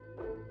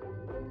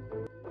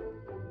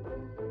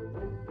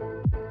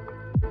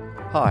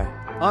Hi,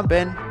 I'm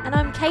Ben. And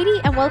I'm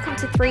Katie, and welcome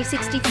to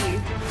 360 View.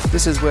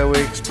 This is where we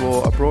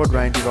explore a broad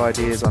range of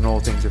ideas on all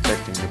things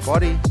affecting your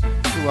body,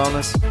 your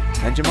wellness,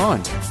 and your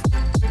mind.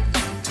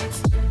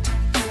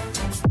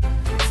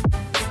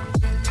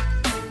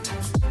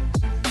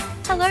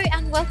 Hello,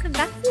 and welcome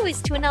back,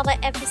 viewers, to another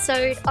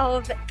episode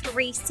of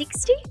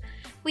 360.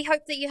 We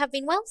hope that you have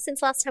been well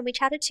since last time we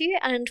chatted to you,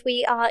 and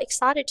we are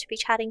excited to be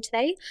chatting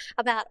today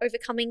about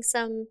overcoming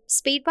some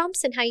speed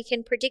bumps and how you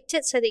can predict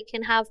it so that you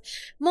can have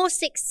more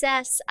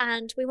success.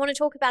 And we want to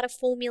talk about a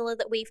formula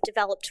that we've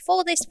developed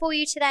for this for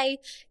you today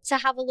to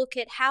have a look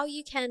at how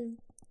you can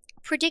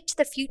predict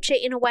the future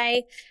in a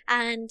way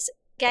and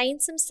gain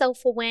some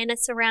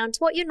self-awareness around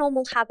what your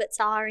normal habits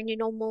are and your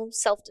normal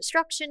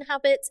self-destruction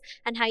habits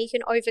and how you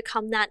can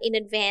overcome that in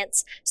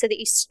advance so that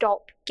you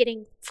stop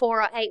getting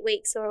 4 or 8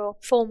 weeks or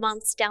 4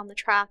 months down the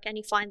track and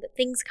you find that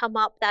things come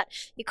up that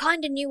you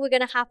kind of knew were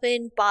going to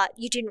happen but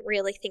you didn't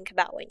really think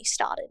about when you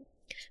started.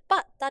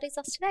 But that is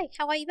us today.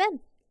 How are you, Ben?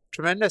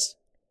 Tremendous.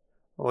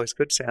 Always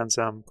good. Sounds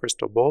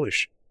crystal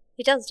ballish.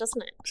 It does,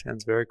 doesn't it?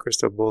 Sounds very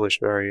crystal ballish,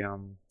 very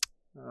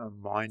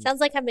mind. Sounds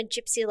like I'm a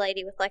gypsy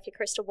lady with like a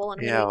crystal ball and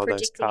I'm Yeah, going all to be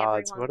those predicting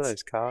cards. everyone's. What are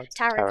those cards?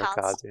 Tarot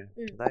cards. Yeah.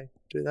 Do they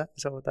do that?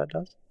 Is that what that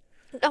does?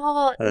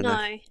 Oh, I don't no.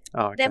 know.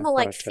 Oh, okay. They're more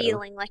like Right,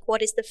 feeling, like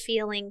what is the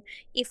feeling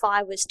if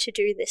I was to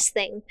do this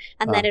thing?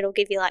 And then it'll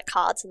give you like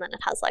cards and then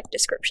it has like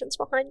descriptions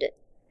behind it.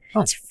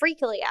 Oh. It's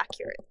freakily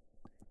accurate.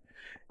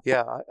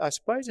 Yeah, I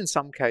suppose in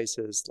some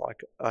cases,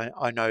 like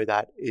I know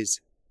that is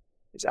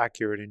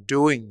accurate in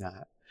doing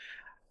that,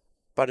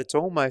 but it's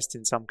almost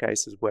in some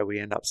cases where we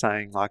end up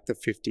saying like the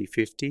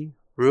 50-50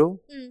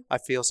 rule. I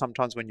feel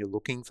sometimes when you're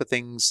looking for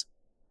things,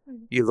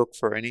 you look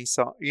for any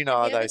Have you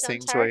ever those done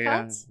things tarot where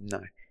cards?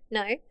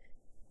 No.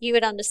 You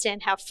would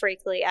understand how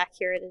freakily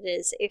accurate it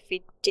is if you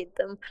did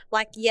them.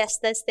 Like, yes,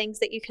 there's things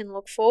that you can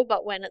look for,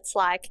 but when it's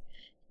like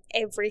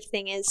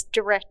everything is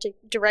directed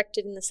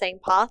in the same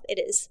path, it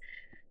is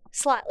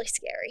slightly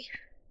scary.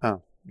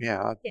 Oh,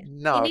 yeah. Yeah.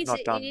 No, I've not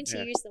done. You need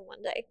to use them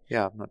one day.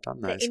 Yeah, I've not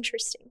done They're those.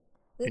 interesting.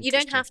 You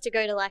don't have to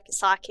go to like a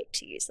psychic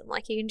to use them.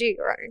 Like you can do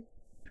your own.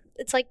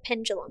 It's like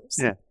pendulums.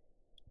 Yeah.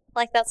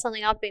 Like that's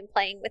something I've been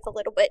playing with a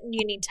little bit, and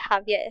you need to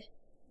have your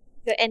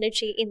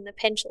energy in the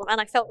pendulum.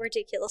 And I felt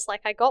ridiculous.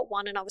 Like I got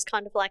one, and I was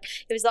kind of like,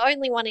 it was the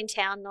only one in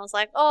town, and I was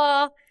like,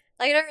 oh,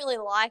 like, I don't really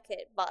like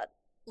it, but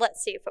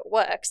let's see if it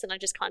works. And I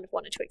just kind of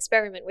wanted to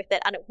experiment with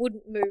it, and it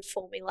wouldn't move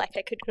for me. Like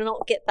I could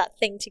not get that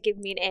thing to give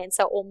me an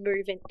answer or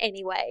move in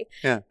any way.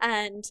 Yeah.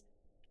 And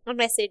I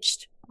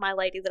messaged my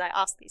lady that I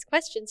asked these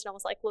questions, and I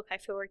was like, look, I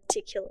feel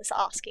ridiculous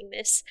asking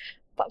this,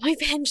 but my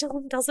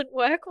pendulum doesn't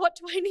work. What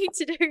do I need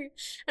to do? And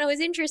it was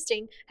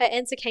interesting. Her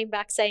answer came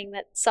back saying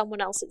that someone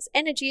else's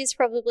energy is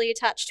probably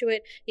attached to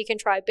it. You can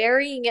try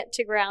burying it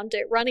to ground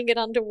it, running it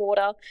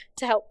underwater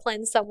to help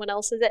cleanse someone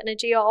else's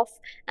energy off,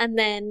 and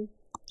then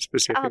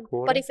Specific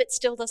water? but if it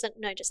still doesn't,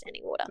 no, just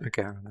any water.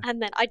 Okay. I don't know.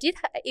 And then I did,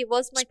 it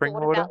was my Spring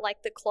thought water? about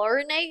like the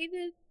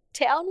chlorinated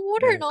town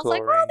water, Yeah, and I was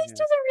like, oh, chlorine, this yeah.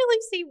 doesn't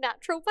really seem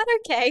natural, but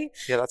okay.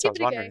 Yeah, that's what I Give was it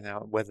a wondering now,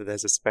 whether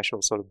there's a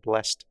special sort of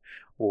blessed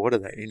water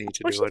that you need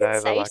to Well, do she it did over,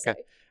 say like so.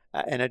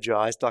 a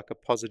energized, like a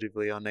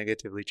positively or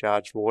negatively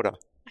charged water.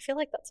 I feel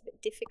like that's a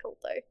bit difficult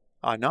though.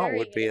 I know it Burying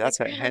would be. it in That's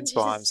the hence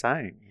ground why I'm is-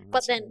 saying.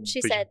 But then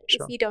she said,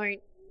 sure.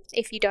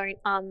 if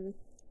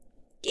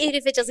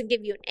it doesn't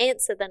give you an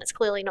answer, then it's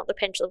clearly not the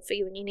pendulum for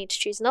you, and you need to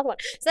choose another one.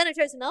 So then I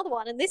chose another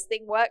one, and this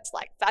thing works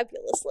like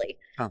fabulously.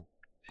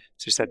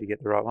 So you said to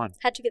get the right one.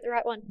 Had to get the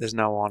right one. There's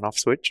no on-off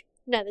switch.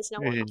 No, there's no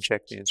You one. didn't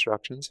check the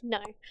instructions. No,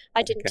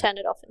 I didn't Okay. turn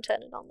it off and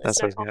turn it on. There's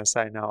That's no what I was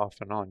going to say. No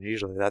off and on.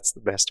 Usually that's the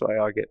best way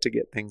I get to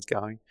get things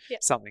going.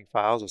 Yep. Something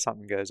fails or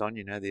something goes on.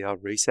 The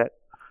old reset,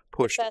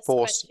 First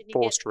forced question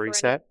you get for an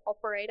reset.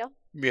 operator.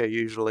 Yeah,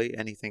 usually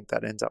anything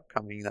that ends up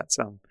coming that's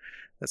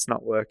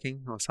not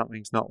working or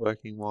something's not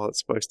working while it's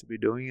supposed to be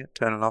doing it,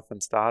 turn it off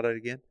and start it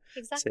again.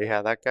 Exactly. See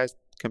how that goes.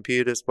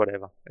 Computers,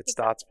 whatever. It Exactly.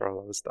 starts for a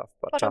lot of stuff.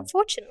 But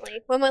unfortunately,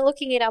 when we're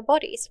looking at our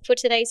bodies for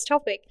today's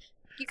topic,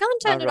 you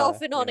can't turn it off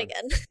right, and on yeah.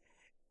 again.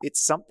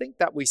 it's something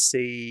that we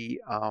see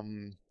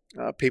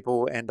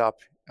people end up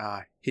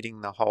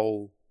hitting the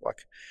whole,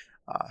 like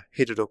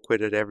hit it or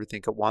quit it,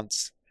 everything at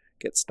once,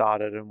 get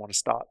started and want to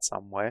start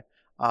somewhere.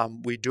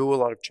 We do a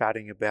lot of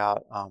chatting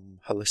about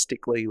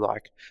holistically,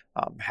 like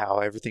how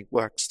everything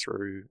works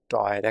through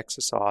diet,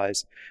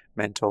 exercise,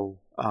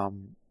 mental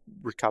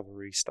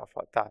recovery, stuff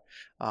like that.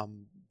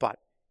 But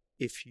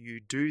if you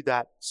do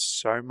that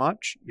so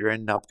much, you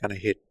end up going to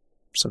hit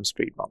some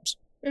speed bumps.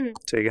 Mhm.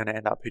 So you're going to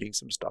end up hitting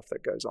some stuff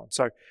that goes on.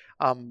 So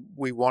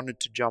we wanted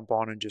to jump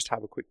on and just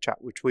have a quick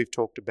chat, which we've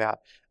talked about,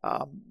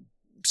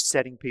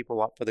 setting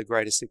people up for the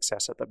greatest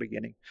success at the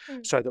beginning,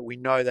 so that we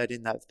know that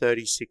in that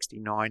 30, 60,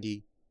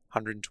 90,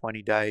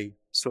 120-day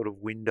sort of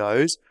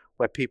windows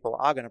where people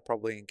are going to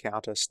probably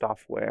encounter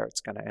stuff where it's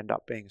going to end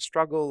up being a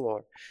struggle,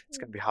 or it's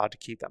going to be hard to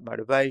keep that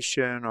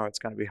motivation, or it's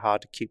going to be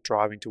hard to keep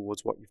driving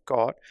towards what you've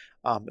got,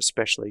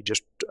 especially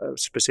just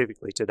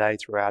specifically today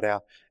throughout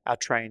our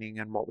training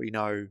and what we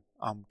know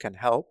can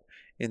help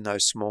in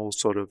those small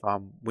sort of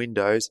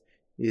windows,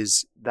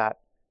 is that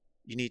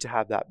you need to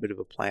have that bit of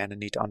a plan and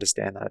need to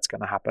understand that it's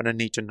going to happen, and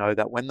need to know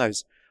that when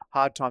those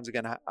hard times are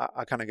going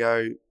to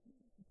go,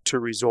 to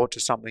resort to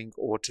something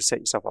or to set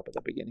yourself up at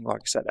the beginning,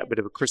 like I said, that bit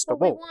of a crystal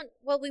ball.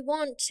 We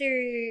want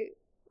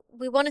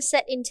to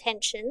set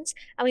intentions,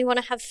 and we want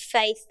to have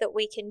faith that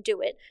we can do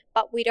it,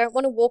 but we don't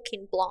want to walk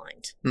in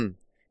blind.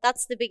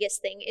 That's the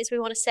biggest thing, is we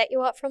want to set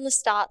you up from the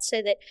start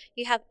so that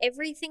you have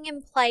everything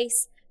in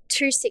place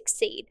to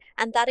succeed.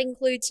 And that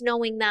includes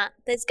knowing that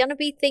there's going to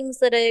be things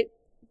that are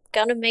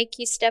going to make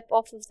you step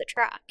off of the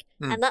track,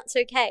 and that's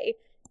okay.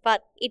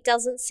 But it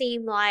doesn't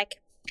seem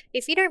like,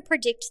 if you don't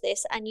predict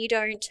this and you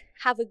don't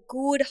have a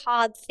good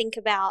hard think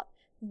about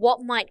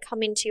what might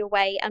come into your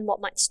way and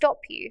what might stop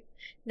you,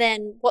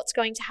 then what's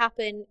going to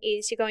happen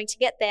is you're going to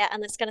get there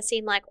and it's going to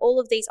seem like all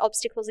of these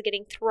obstacles are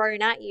getting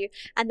thrown at you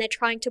and they're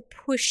trying to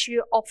push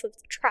you off of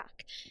the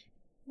track.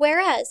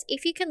 Whereas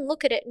if you can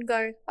look at it and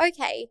go,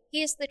 okay,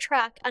 here's the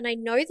track and I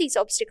know these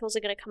obstacles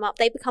are going to come up,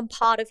 they become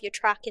part of your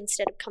track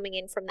instead of coming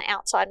in from the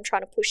outside and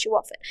trying to push you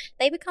off it.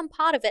 They become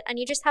part of it, and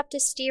you just have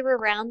to steer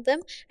around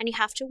them and you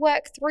have to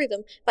work through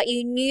them, but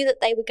you knew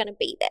that they were going to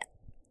be there.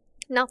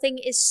 Nothing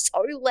is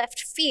so left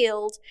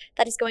field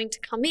that is going to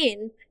come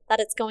in that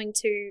it's going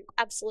to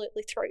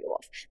absolutely throw you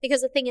off.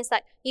 Because the thing is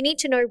that you need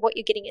to know what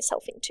you're getting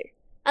yourself into.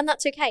 And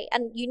that's okay.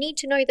 And you need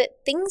to know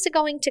that things are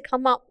going to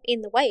come up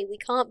in the way. We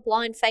can't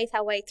blind faith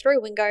our way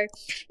through and go,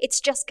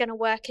 it's just going to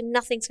work and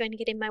nothing's going to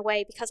get in my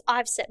way because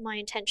I've set my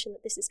intention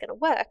that this is going to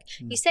work.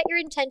 You set your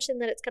intention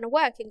that it's going to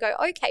work and go,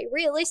 okay,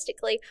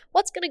 realistically,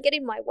 what's going to get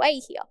in my way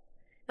here?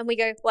 And we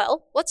go,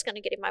 well, what's going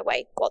to get in my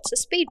way? What's a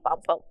speed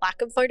bump? Well,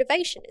 lack of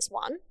motivation is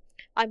one.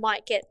 I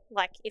might get,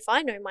 like, if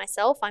I know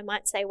myself, I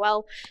might say,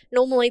 well,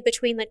 normally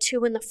between the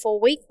 2 and the 4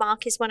 week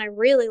mark is when I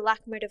really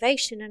lack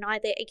motivation, and I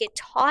get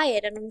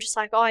tired and I'm just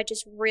like, oh, I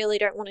just really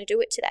don't want to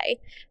do it today.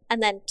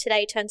 And then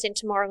today turns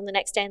into tomorrow and the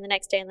next day and the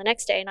next day and the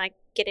next day, and I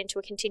get into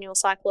a continual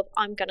cycle of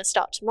I'm going to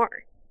start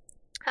tomorrow.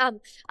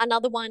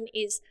 Another one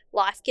is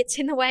life gets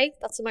in the way.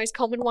 That's the most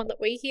common one that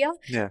we hear,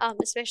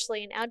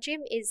 especially in our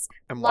gym, is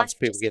and once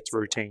people get to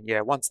routine,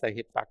 once they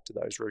hit back to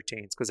those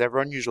routines, because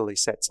everyone usually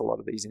sets a lot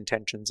of these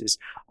intentions is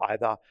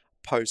either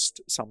post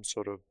some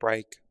sort of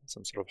break,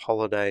 some sort of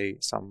holiday,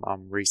 some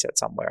reset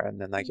somewhere, and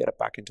then they get it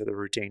back into the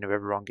routine of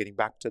everyone getting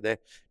back to their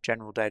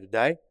general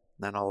day-to-day. And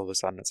then all of a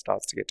sudden it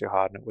starts to get too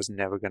hard, and it was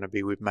never going to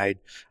be. We've made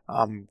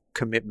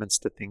commitments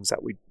to things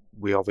that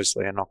we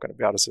obviously are not going to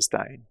be able to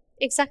sustain.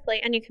 Exactly,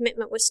 and your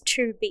commitment was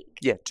too big.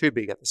 Yeah, too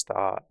big at the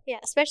start. Yeah,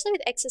 especially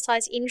with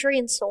exercise, injury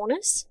and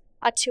soreness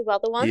are two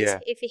other ones.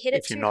 Yeah, if you hit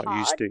it too hard, if you're not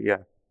used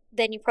to,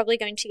 then you're probably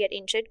going to get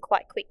injured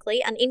quite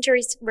quickly. And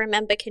injuries,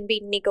 remember, can be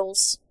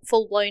niggles,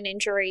 full-blown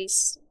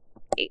injuries.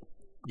 There's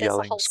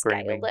yelling, a whole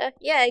screaming. Scale there.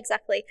 Yeah,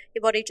 exactly.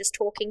 Your body just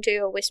talking to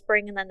you or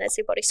whispering, and then there's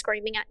your body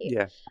screaming at you.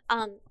 Yeah.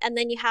 And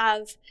then you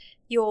have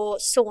your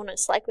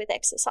soreness, like with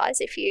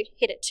exercise. If you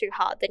hit it too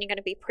hard, then you're going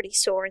to be pretty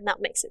sore, and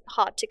that makes it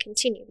hard to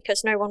continue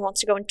because no one wants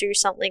to go and do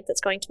something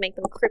that's going to make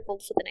them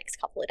crippled for the next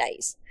couple of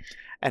days.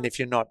 And if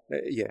you're not,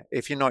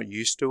 if you're not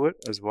used to it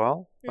as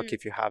well, like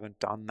if you haven't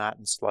done that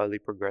and slowly,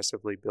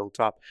 progressively built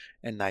up,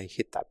 and they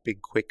hit that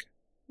big quick,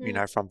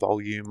 from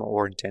volume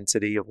or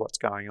intensity of what's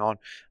going on,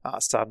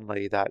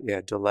 suddenly that,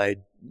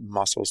 delayed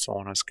muscle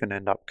soreness can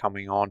end up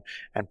coming on,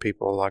 and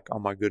people are like, oh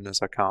my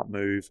goodness, I can't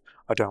move,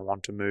 I don't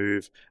want to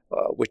move,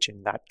 which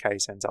in that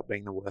case ends up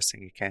being the worst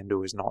thing you can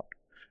do is not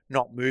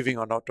moving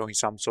or not doing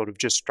some sort of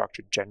just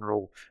structured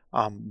general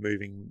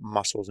moving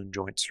muscles and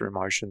joints through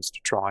motions to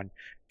try and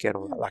get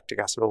all that lactic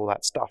acid, all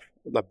that stuff,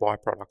 the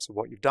byproducts of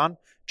what you've done,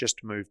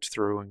 just moved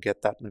through and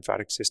get that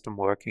lymphatic system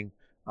working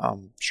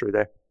through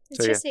there.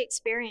 It's just the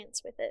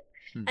experience with it.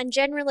 And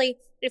generally,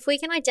 if we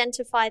can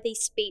identify these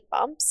speed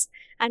bumps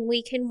and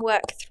we can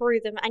work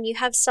through them, and you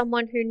have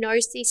someone who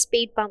knows these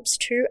speed bumps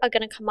too are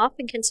going to come up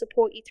and can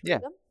support you through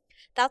them,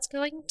 that's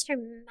going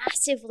to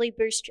massively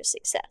boost your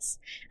success.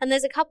 And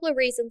there's a couple of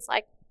reasons,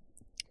 like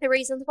the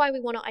reasons why we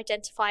want to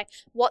identify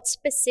what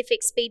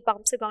specific speed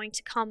bumps are going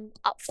to come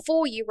up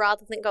for you,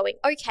 rather than going,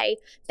 okay,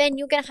 Ben,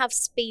 you're going to have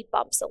speed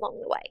bumps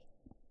along the way.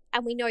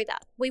 And we know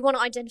that. We want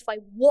to identify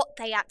what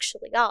they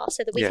actually are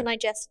so that we can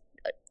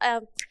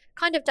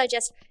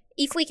digest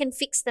if we can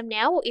fix them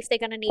now or if they're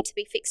going to need to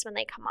be fixed when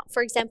they come up.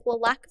 For example, a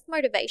lack of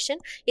motivation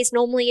is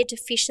normally a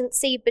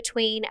deficiency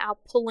between our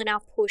pull and our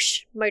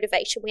push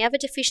motivation. We have a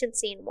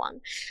deficiency in one.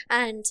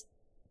 And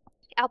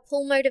our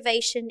pull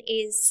motivation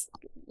is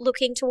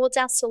looking towards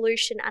our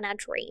solution and our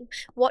dream.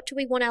 What do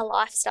we want our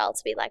lifestyle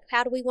to be like?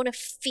 How do we want to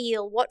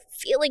feel? What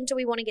feeling do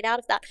we want to get out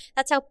of that?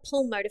 That's our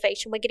pull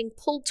motivation. We're getting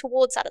pulled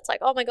towards that. It's like,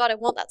 oh my God, I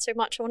want that so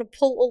much. I want to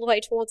pull all the way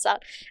towards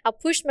that. Our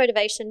push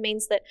motivation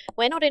means that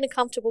we're not in a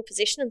comfortable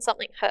position and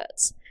something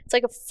hurts. It's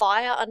like a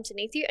fire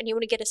underneath you, and you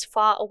want to get as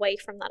far away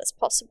from that as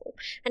possible.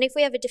 And if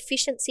we have a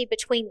deficiency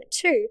between the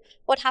two,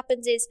 what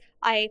happens is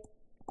I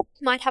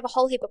might have a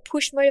whole heap of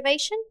push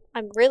motivation.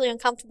 I'm really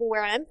uncomfortable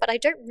where I am, but I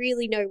don't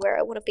really know where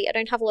I want to be. I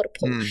don't have a lot of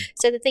pull.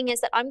 So the thing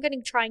is that I'm going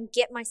to try and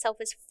get myself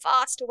as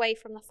fast away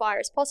from the fire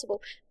as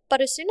possible.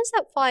 But as soon as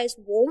that fire is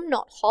warm,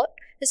 not hot,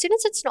 as soon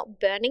as it's not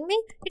burning me,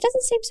 it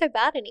doesn't seem so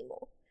bad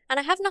anymore. and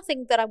I have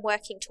nothing that I'm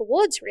working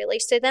towards really.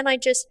 So then I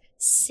just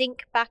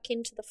sink back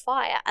into the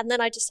fire, and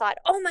then I decide,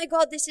 oh my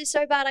God, this is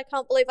so bad. I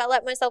can't believe I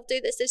let myself do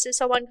this. This is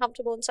so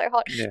uncomfortable and so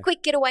hot. Yeah.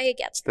 Quick, get away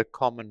again. It's the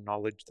common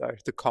knowledge though,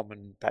 the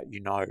common that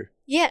you know.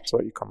 Yeah. It's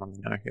what you commonly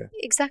know here.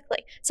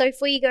 Exactly. So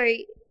if we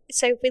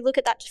look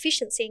at that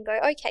deficiency and go,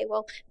 okay,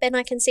 well, Ben,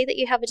 I can see that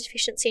you have a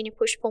deficiency in your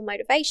push-pull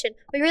motivation.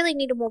 We really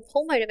need a more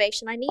pull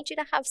motivation. I need you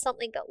to have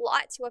something that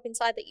lights you up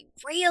inside that you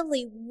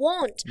really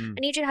want. I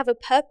need you to have a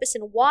purpose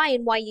and why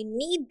you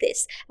need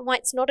this and why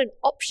it's not an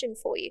option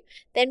for you.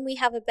 Then we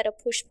have a better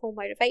push-pull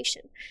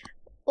motivation.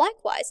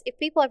 Likewise, if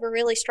people have a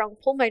really strong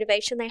pull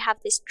motivation, they have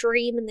this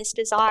dream and this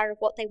desire of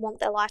what they want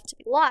their life to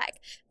be like,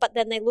 but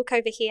then they look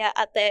over here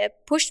at their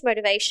push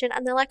motivation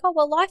and they're like, oh,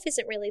 well, life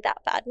isn't really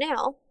that bad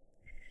now.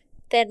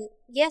 Then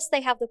yes,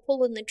 they have the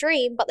pull and the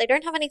dream, but they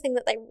don't have anything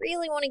that they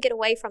really want to get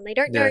away from. They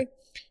don't know,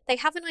 they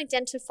haven't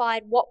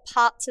identified what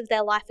parts of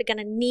their life are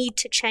going to need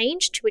to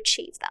change to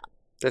achieve that.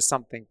 There's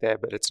something there,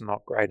 but it's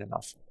not great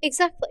enough.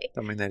 Exactly.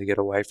 I mean, they need to get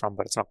away from,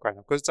 but it's not great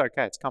enough because it's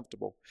okay. It's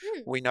comfortable.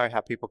 We know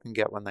how people can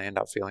get when they end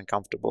up feeling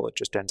comfortable. It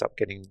just ends up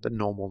getting the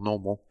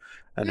normal,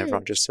 and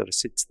everyone just sort of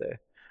sits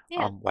there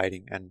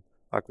waiting. And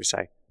like we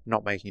say,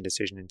 not making a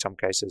decision in some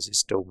cases is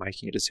still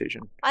making a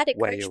decision. I had a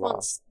coach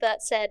once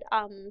that said,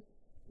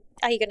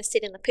 are you going to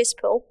sit in the piss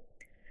pool?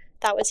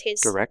 That was his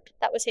direct.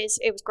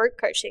 It was group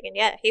coaching, and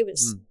yeah, he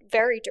was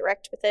very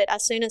direct with it.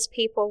 As soon as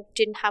people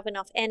didn't have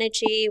enough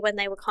energy, when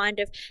they were kind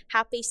of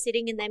happy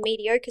sitting in their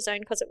mediocre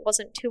zone because it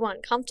wasn't too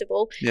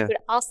uncomfortable, you would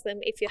ask them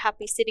if you're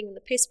happy sitting in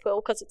the piss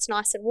pool because it's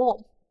nice and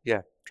warm.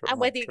 Yeah. And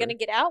whether you're going to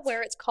get out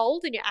where it's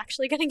cold and you're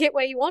actually going to get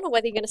where you want, or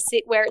whether you're going to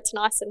sit where it's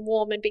nice and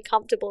warm and be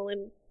comfortable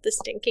in the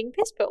stinking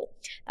piss pool.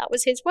 That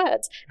was his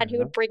words, and he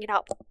would bring it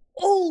up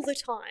all the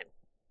time.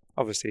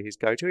 Obviously his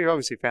go-to. He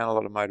obviously found a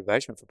lot of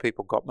motivation for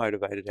people, got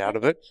motivated out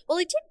of it. Well,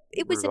 it did.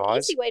 It was an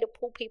easy way to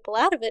pull people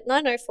out of it. And I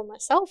know for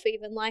myself,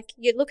 even, like,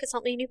 you'd look at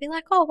something and you'd be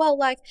like, oh, well,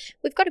 like,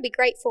 we've got to be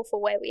grateful for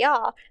where we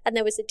are. And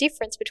there was a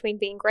difference between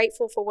being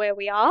grateful for where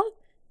we are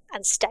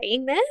and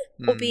staying there,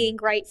 or being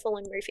grateful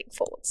and moving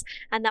forwards.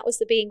 And that was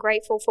the being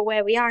grateful for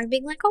where we are and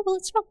being like, oh, well,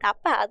 it's not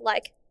that bad.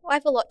 Like, I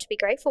have a lot to be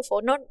grateful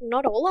for.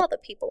 Not all other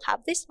people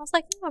have this. And I was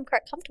like, no, I'm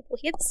quite comfortable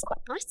here. This is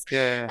quite nice.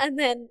 Yeah. And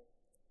then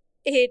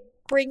it'd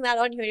bring that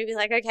on you and you'd be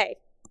like, okay,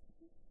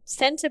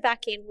 center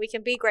back in. We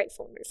can be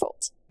grateful and move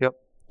forward. Yep.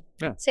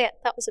 Yeah. So, yeah,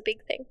 that was a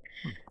big thing.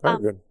 Very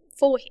good.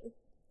 For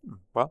him.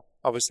 Well,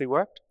 obviously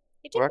worked.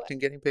 It did worked in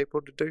getting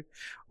people to do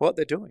what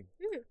they're doing.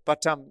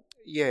 But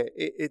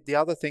the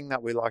other thing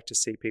that we like to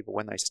see people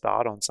when they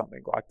start on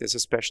something like this,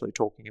 especially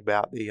talking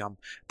about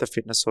the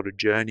fitness sort of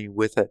journey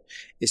with it,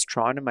 is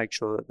trying to make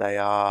sure that they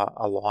are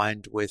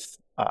aligned with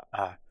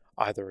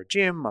either a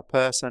gym, a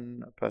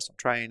personal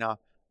trainer,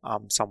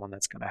 someone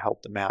that's going to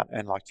help them out.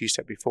 And like you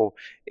said before,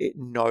 it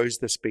knows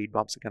the speed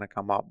bumps are going to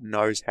come up,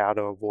 knows how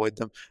to avoid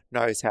them,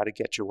 knows how to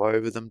get you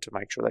over them to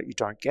make sure that you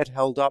don't get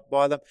held up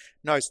by them,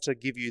 knows to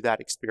give you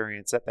that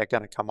experience that they're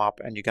going to come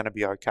up and you're going to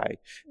be okay.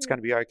 It's going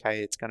to be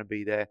okay. It's going to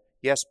be there.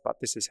 Yes, but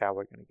this is how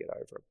we're going to get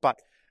over it.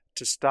 But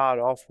to start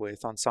off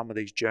with on some of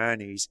these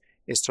journeys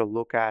is to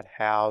look at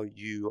how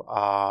you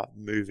are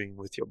moving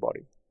with your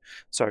body.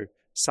 So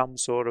some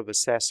sort of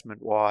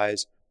assessment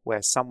wise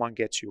where someone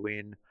gets you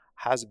in,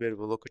 has a bit of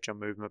a look at your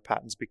movement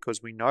patterns,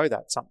 because we know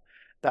that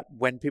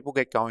when people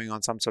get going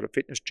on some sort of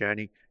fitness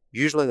journey,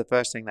 usually the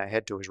first thing they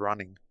head to is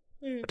running.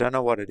 I don't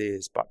know what it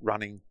is, but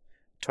running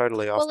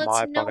totally off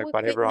my product,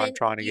 but everyone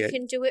trying to get... You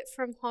can do it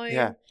from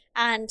home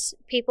and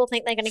people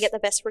think they're going to get the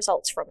best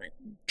results from it.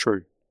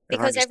 True.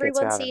 Because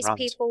everyone sees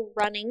people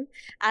running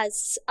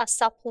as a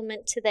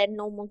supplement to their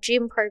normal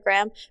gym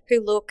program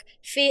who look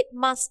fit,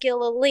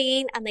 muscular,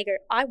 lean, and they go,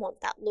 I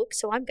want that look,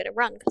 so I'm going to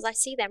run because I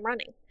see them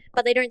running.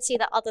 But they don't see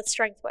the other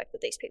strength work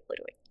that these people are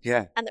doing.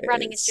 Yeah. And that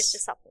running is just a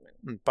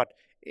supplement. But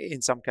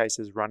in some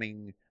cases,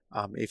 running,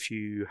 if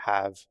you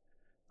have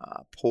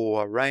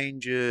poor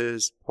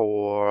ranges,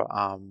 poor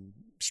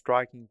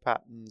striking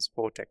patterns,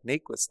 poor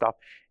technique with stuff,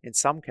 in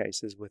some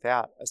cases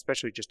without,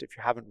 especially just if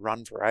you haven't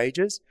run for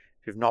ages,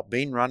 if you've not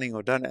been running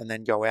or done it and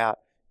then go out,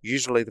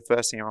 usually the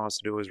first thing everyone wants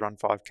to do is run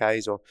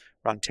 5Ks or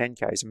run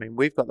 10Ks. I mean,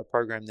 we've got the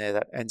program there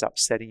that ends up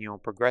setting you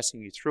and progressing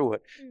you through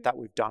it that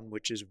we've done,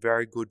 which is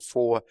very good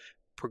for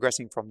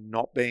progressing from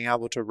not being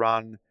able to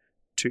run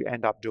to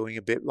end up doing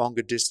a bit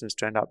longer distance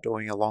to end up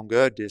doing a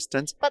longer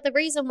distance. But the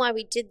reason why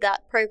we did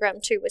that program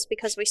too was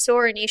because we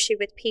saw an issue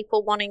with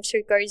people wanting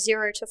to go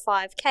 0 to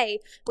 5K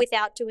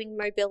without doing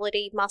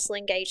mobility, muscle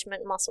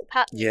engagement, muscle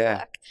pattern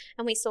work.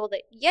 And we saw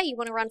that, you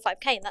want to run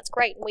 5K and that's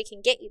great and we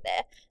can get you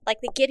there. Like,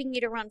 the getting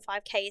you to run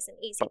 5K isn't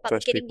easy,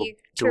 but getting you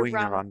to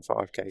run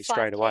 5K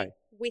straight away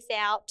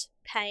without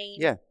pain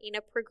in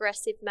a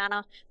progressive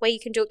manner where you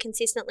can do it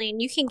consistently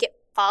and you can get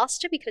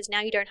faster because now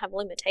you don't have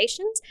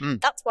limitations.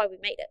 That's why we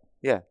made it.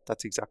 Yeah,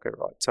 that's exactly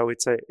right. So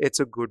it's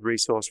a good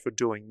resource for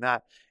doing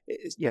that.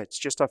 It's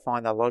just I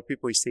find that a lot of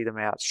people, you see them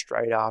out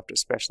straight after,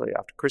 especially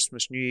after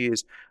Christmas, New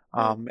Year's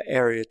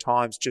area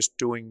times, just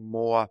doing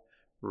more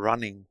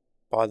running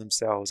by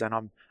themselves.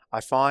 And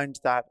I find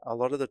that a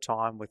lot of the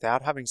time,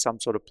 without having some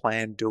sort of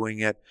plan doing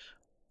it,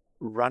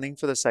 running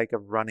for the sake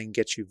of running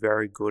gets you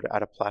very good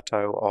at a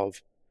plateau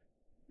of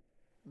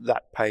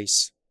that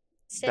pace,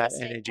 that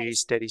energy,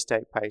 steady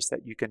state pace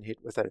that you can hit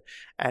with it.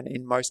 And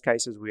in most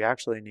cases, we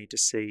actually need to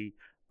see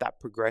that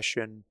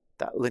progression,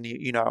 that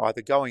linear,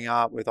 either going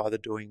up with either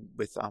doing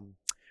with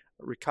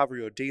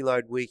recovery or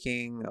deload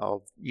weaking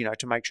of,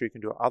 to make sure you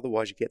can do it.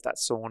 Otherwise you get that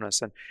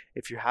soreness. And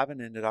if you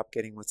haven't ended up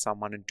getting with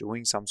someone and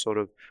doing some sort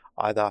of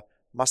either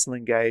muscle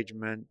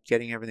engagement,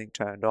 getting everything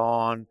turned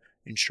on,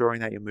 ensuring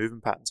that your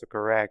movement patterns are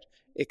correct,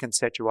 it can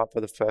set you up for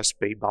the first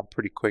speed bump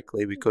pretty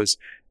quickly, because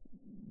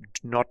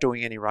not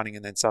doing any running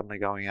and then suddenly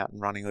going out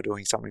and running or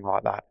doing something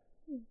like that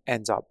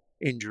ends up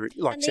injuries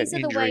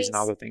and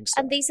other things.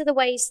 And these are the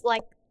ways,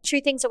 like, two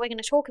things that we're going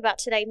to talk about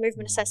today,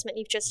 movement assessment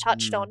you've just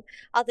touched on,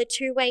 are the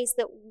two ways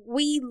that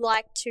we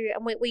like to,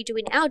 and what we do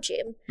in our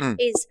gym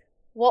is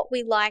what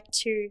we like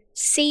to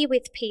see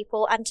with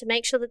people, and to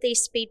make sure that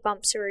these speed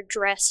bumps are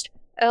addressed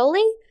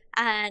early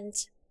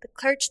and the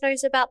coach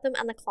knows about them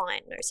and the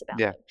client knows about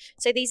them.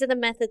 So these are the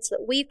methods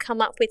that we've come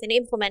up with and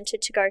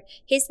implemented to go,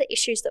 here's the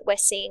issues that we're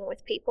seeing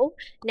with people.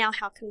 Now,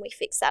 how can we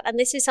fix that? And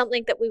this is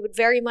something that we would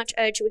very much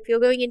urge you, if you're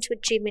going into a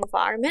gym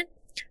environment,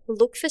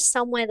 look for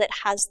somewhere that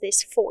has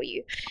this for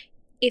you.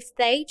 If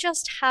they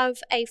just have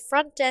a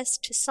front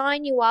desk to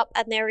sign you up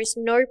and there is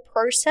no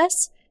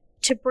process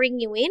to bring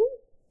you in,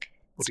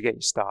 or to get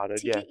you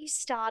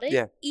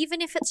started,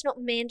 even if it's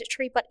not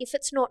mandatory, but if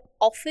it's not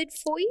offered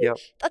for you,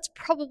 that's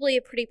probably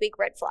a pretty big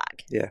red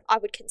flag, I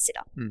would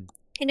consider.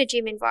 In a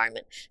gym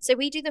environment. So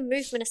we do the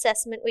movement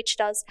assessment, which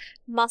does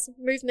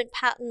movement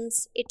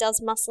patterns, it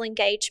does muscle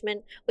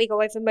engagement, we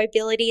go over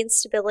mobility and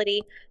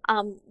stability,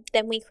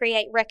 then we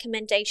create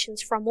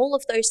recommendations from all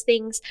of those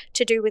things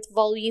to do with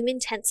volume,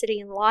 intensity,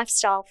 and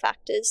lifestyle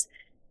factors.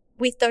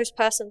 With those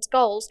persons'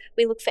 goals,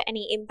 we look for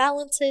any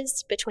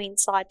imbalances between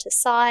side to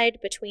side,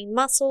 between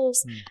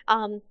muscles.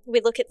 We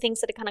look at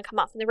things that are going to come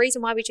up. And the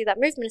reason why we do that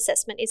movement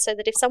assessment is so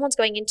that if someone's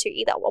going into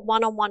either a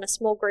one-on-one, a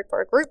small group,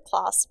 or a group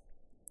class,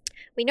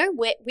 we know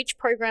which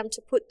program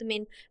to put them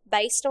in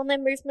based on their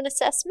movement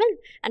assessment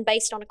and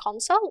based on a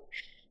consult,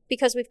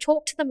 because we've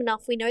talked to them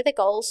enough. We know their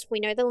goals,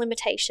 we know their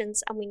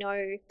limitations, and we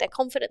know their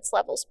confidence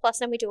levels. Plus,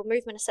 then we do a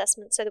movement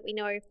assessment so that we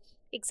know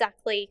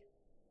exactly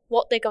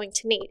what they're going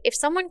to need. If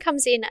someone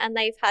comes in and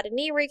they've had a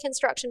knee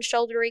reconstruction,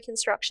 shoulder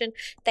reconstruction,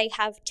 they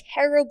have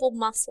terrible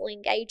muscle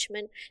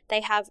engagement,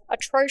 they have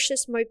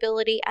atrocious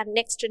mobility and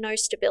next to no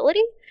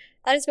stability,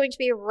 that is going to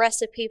be a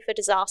recipe for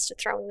disaster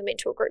throwing them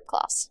into a group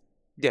class.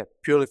 Yeah,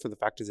 purely for the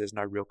fact that there's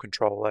no real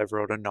control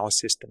over it and no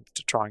assistance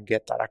to try and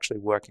get that actually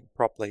working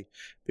properly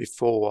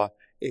before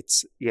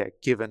it's,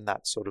 given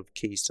that sort of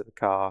keys to the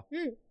car.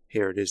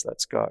 Here it is,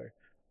 let's go.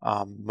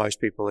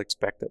 Most people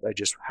expect that they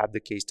just have the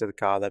keys to the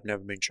car. They've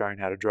never been shown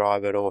how to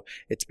drive it, or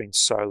it's been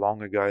so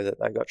long ago that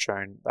they got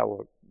shown they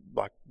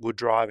were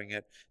driving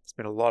it. There's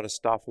been a lot of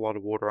stuff, a lot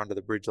of water under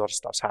the bridge, a lot of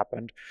stuff's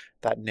happened,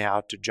 that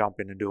now to jump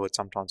in and do it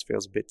sometimes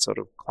feels a bit sort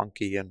of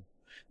clunky and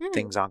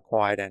things aren't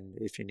quite. And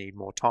if you need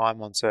more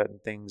time on certain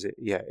things,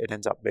 it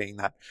ends up being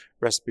that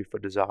recipe for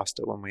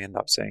disaster when we end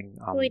up seeing.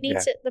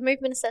 The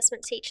movement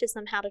assessment teaches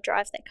them how to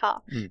drive their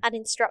car and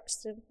instructs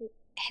them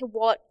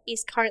what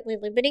is currently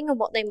limiting and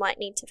what they might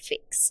need to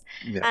fix.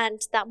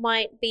 And that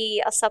might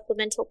be a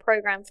supplemental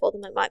program for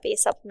them. It might be a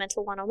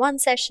supplemental one-on-one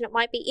session. It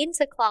might be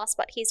into class,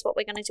 but here's what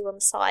we're going to do on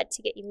the side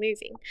to get you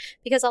moving.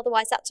 Because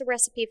otherwise that's a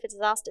recipe for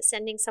disaster,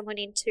 sending someone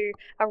into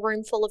a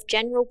room full of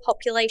general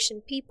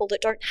population people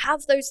that don't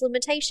have those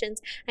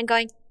limitations and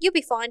going, you'll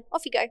be fine,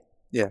 off you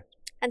go.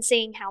 And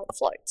seeing how it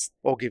floats.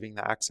 Or giving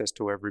the access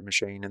to every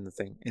machine in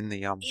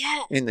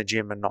the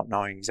gym and not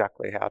knowing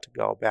exactly how to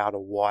go about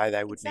or why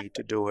they would need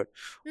to do it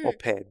or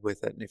paired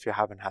with it. And if you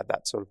haven't had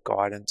that sort of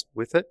guidance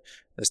with it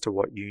as to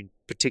what you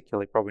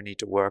particularly probably need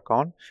to work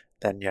on,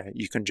 then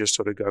you can just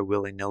sort of go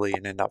willy-nilly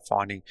and end up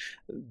finding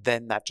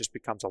then that just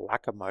becomes a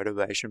lack of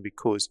motivation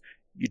because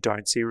you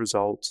don't see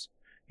results.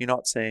 You're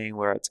not seeing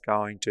where it's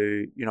going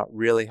to. You're not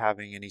really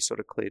having any sort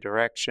of clear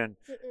direction.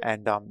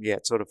 And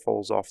it sort of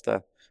falls off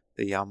the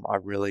I'm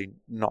really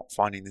not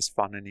finding this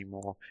fun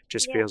anymore.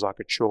 Just feels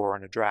like a chore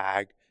and a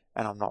drag,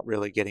 and I'm not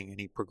really getting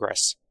any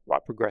progressive.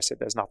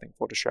 There's nothing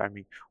to show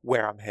me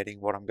where I'm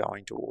heading, what I'm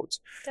going towards.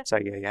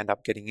 Definitely. So you end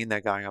up getting in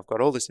there going, I've got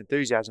all this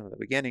enthusiasm at the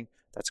beginning,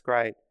 that's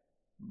great,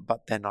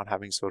 but then not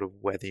having sort of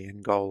where the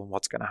end goal and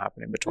what's going to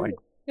happen in between.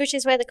 Which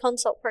is where the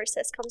consult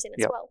process comes in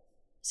as well.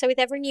 So with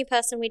every new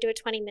person, we do a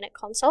 20-minute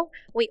consult.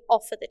 We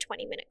offer the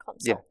 20-minute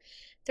consult.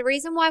 The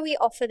reason why we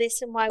offer this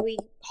and why we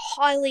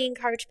highly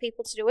encourage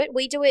people to do it,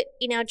 we do it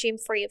in our gym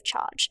free of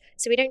charge.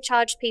 So we don't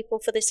charge people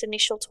for this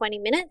initial 20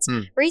 minutes.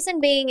 Reason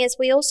being is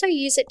we also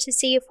use it to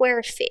see if we're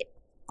a fit.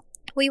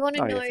 We want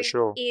to know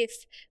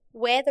if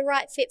we're the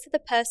right fit for the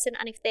person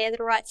and if they're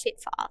the right fit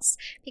for us.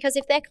 Because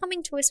if they're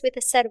coming to us with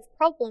a set of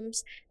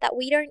problems that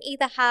we don't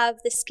either have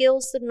the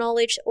skills, the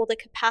knowledge, or the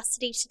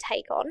capacity to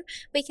take on,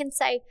 we can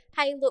say,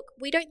 hey, look,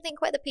 we don't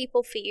think we're the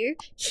people for you.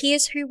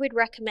 Here's who we'd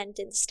recommend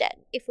instead,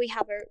 if we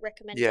have a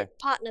recommended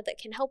partner that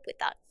can help with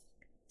that.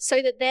 so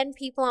that then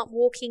people aren't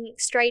walking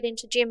straight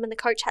into gym and the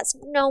coach has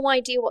no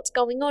idea what's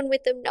going on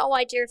with them, no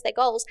idea of their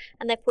goals,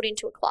 and they're put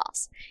into a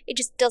class. It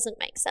just doesn't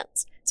make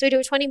sense. So we do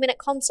a 20-minute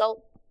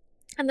consult,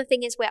 and the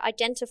thing is we're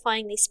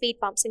identifying these speed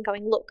bumps and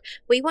going, look,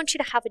 we want you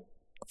to have a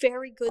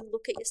very good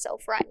look at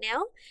yourself right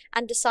now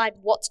and decide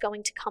what's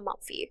going to come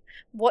up for you.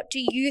 What do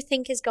you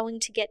think is going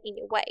to get in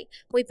your way?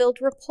 We build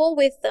rapport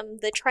with them.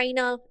 The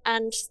trainer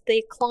and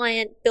the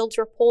client builds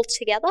rapport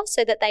together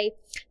so that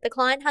the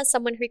client has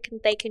someone who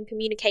they can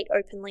communicate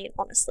openly and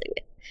honestly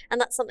with.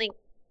 And that's something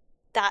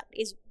that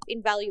is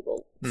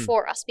invaluable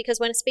for us, because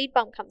when a speed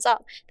bump comes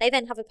up, they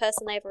then have a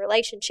person they have a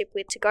relationship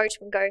with to go to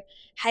and go,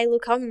 hey,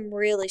 look, I'm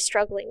really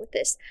struggling with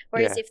this.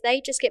 Whereas if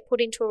they just get put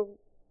into a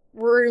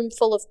room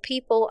full of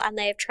people and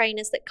they have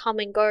trainers that come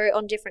and go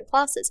on different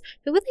classes,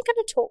 who are they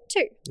going to talk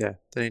to? Yeah,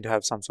 they need to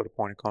have some sort of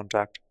point of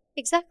contact.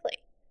 Exactly.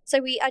 So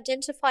we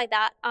identify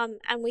that,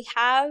 and we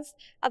have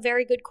a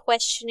very good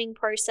questioning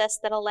process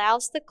that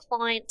allows the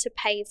client to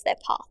pave their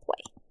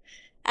pathway.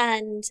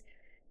 And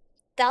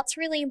that's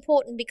really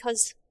important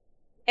because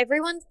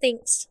everyone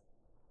thinks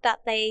that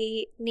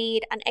they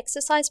need an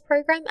exercise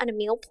program and a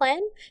meal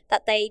plan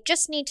that they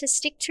just need to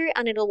stick to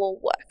and it'll all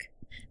work.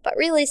 But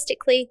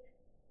realistically,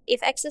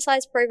 if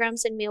exercise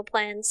programs and meal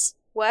plans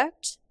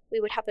worked, we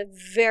would have a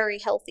very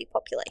healthy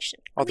population.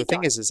 Oh, the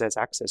thing is there's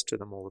access to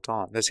them all the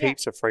time. There's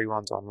heaps of free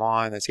ones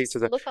online. There's heaps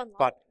of them. Look online.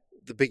 But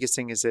the biggest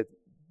thing is that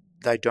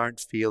they don't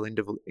feel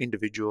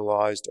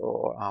individualized,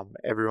 or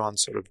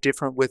everyone's sort of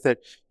different with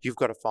it. You've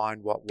got to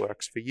find what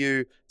works for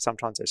you.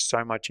 Sometimes there's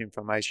so much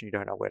information you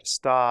don't know where to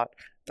start.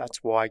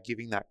 That's why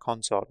giving that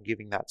consult,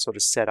 giving that sort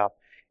of setup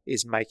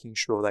is making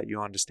sure that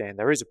you understand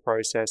there is a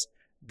process.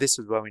 This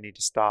is where we need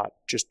to start,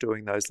 just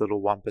doing those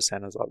little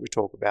 1%ers like we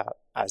talk about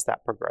as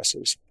that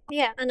progresses.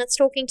 Yeah, and it's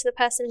talking to the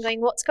person and going,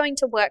 what's going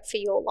to work for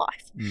your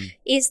life?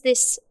 Is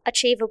this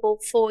achievable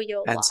for your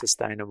life? And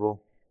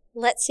sustainable.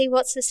 Let's see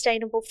what's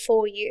sustainable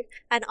for you,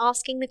 and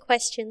asking the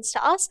questions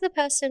to ask the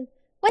person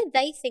where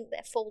they think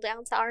their fall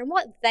downs are and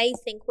what they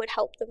think would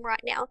help them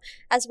right now,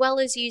 as well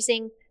as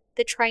using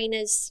the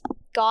trainer's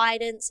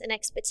guidance and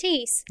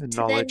expertise and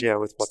knowledge,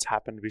 with what's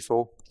happened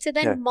before, to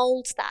then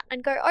mold that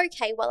and go,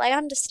 okay, well, I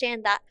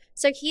understand that,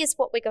 so here's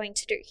what we're going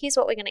to do, here's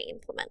what we're going to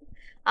implement.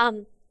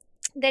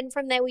 Then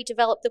from there we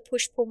develop the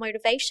push-pull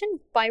motivation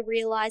by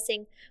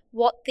realizing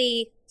what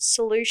the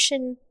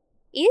solution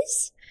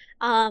is.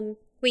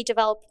 We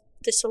develop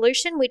the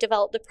solution, we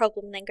develop the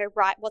problem, and then go,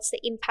 right, what's the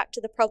impact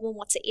of the problem,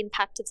 what's the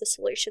impact of the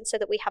solution, so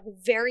that we have a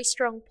very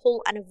strong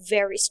pull and a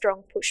very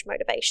strong push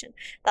motivation.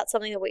 That's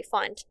something that we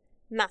find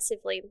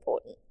massively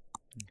important.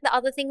 The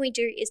other thing we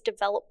do is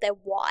develop their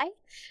why,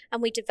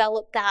 and we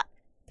develop that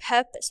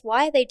purpose.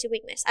 Why are they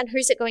doing this, and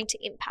who's it going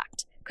to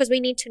impact? Because we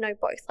need to know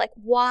both. Like,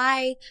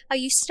 why are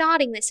you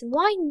starting this, and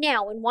why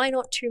now, and why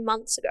not 2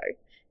 months ago?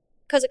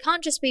 Because it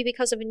can't just be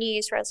because of a New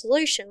Year's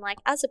resolution. Like,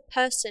 as a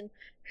person,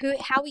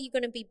 how are you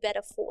going to be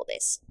better for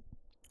this?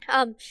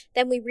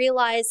 Then we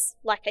realize,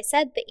 like I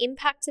said, the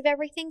impact of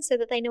everything, so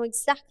that they know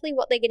exactly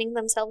what they're getting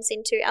themselves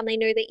into, and they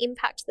know the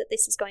impact that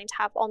this is going to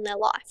have on their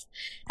life.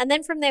 And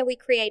then from there, we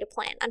create a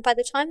plan. And by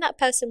the time that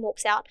person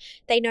walks out,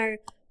 they know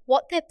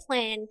what their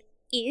plan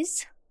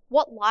is,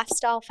 what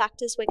lifestyle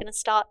factors we're going to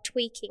start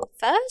tweaking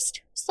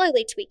first,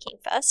 slowly tweaking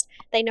first.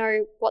 They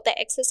know what their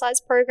exercise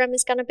program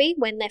is going to be,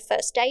 when their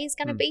first day is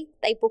going to be.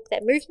 They book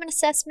their movement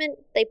assessment,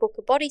 they book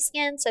a body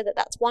scan, so that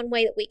that's one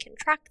way that we can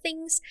track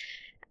things.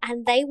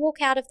 And they walk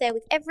out of there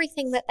with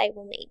everything that they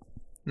will need.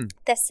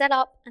 They're set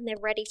up and they're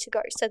ready to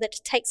go, so that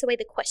it takes away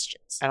the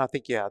questions. And I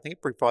think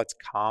it provides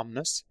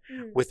calmness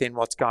within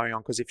what's going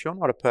on. Because if you're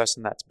not a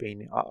person that's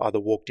been either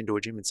walked into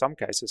a gym, in some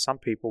cases, some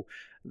people,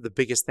 the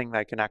biggest thing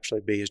they can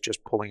actually be is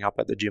just pulling up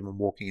at the gym and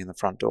walking in the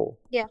front door.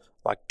 Yeah.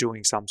 Like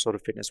doing some sort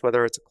of fitness,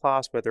 whether it's a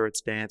class, whether it's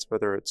dance,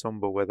 whether it's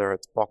Zumba, whether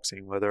it's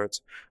boxing, whether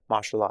it's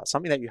martial arts,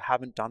 something that you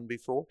haven't done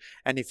before.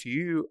 And if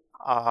you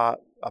are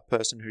a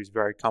person who's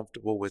very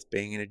comfortable with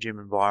being in a gym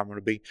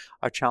environment,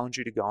 I challenge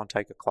you to go and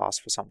take a class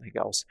for something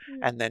else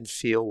and then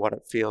feel what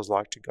it feels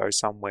like to go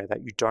somewhere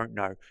that you don't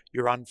know,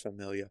 you're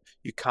unfamiliar,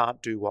 you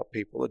can't do what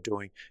people are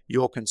doing,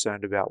 you're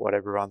concerned about what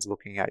everyone's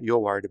looking at, you're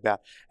worried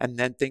about, and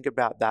then think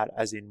about that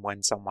as in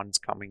when someone's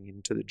coming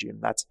into the gym.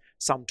 That's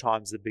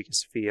sometimes the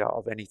biggest fear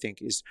of anything,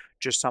 is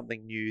just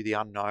something new, the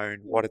unknown,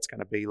 what it's going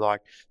to be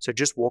like. So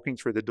just walking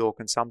through the door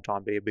can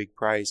sometimes be a big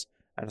praise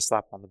and a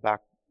slap on the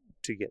back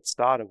to get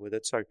started with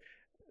it. So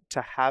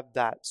to have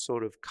that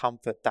sort of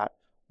comfort that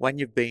when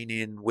you've been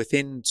in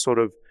within sort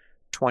of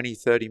 20,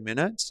 30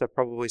 minutes, so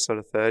probably sort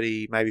of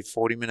 30, maybe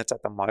 40 minutes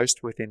at the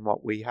most within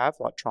what we have,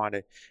 like trying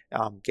to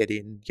get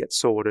in, get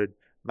sorted,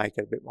 make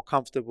it a bit more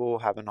comfortable,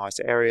 have a nice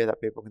area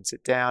that people can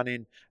sit down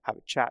in, have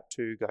a chat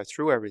to, go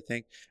through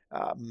everything,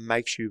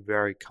 makes you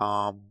very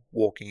calm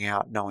walking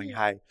out knowing,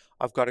 hey,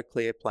 I've got a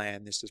clear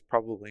plan. This is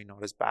probably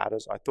not as bad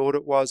as I thought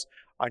it was.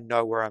 I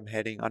know where I'm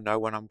heading. I know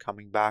when I'm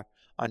coming back.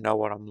 I know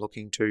what I'm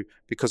looking to,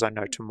 because I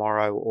know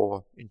tomorrow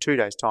or in 2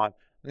 days' time,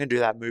 I'm going to do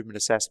that movement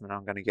assessment.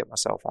 I'm going to get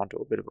myself onto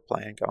a bit of a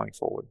plan going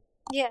forward.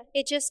 Yeah,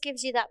 it just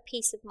gives you that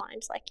peace of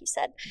mind, like you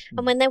said.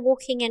 And when they're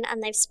walking in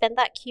and they've spent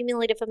that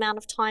cumulative amount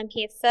of time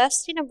here,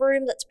 first in a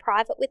room that's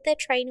private with their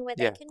trainer where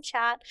they can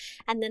chat,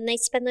 and then they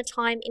spend the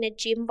time in a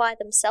gym by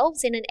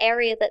themselves in an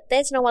area that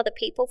there's no other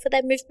people for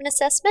their movement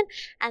assessment,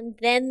 and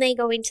then they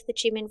go into the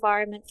gym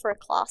environment for a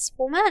class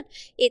format.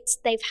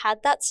 They've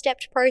had that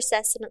stepped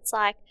process, and it's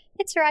like,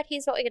 it's all right,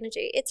 here's what we're going to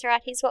do. It's all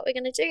right, here's what we're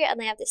going to do. And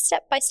they have this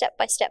step by step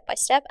by step by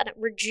step. And it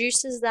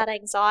reduces that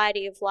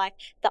anxiety of like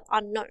the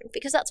unknown,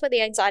 because that's where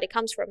the anxiety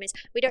comes from, is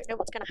we don't know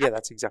what's going to happen. Yeah,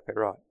 that's exactly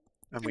right.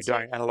 And we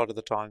don't. And a lot of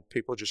the time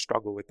people just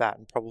struggle with that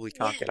and probably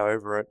can't get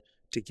over it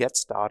to get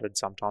started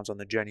sometimes on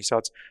the journey. So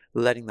it's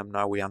letting them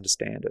know we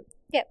understand it.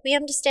 Yeah, we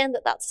understand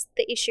that that's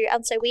the issue.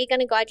 And so we're going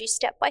to guide you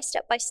step by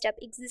step by step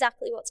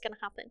exactly what's going to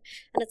happen.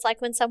 And it's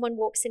like when someone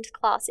walks into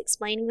class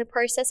explaining the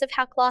process of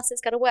how class is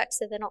going to work.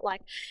 So they're not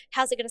like,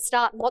 how's it going to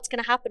start and what's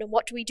going to happen and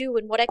what do we do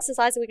and what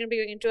exercise are we going to be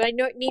doing and do I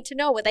need to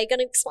know? Are they going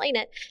to explain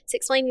it? It's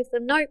explaining to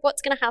them, no,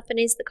 what's going to happen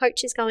is the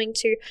coach is going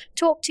to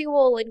talk to you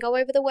all and go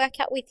over the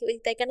workout with you.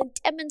 They're going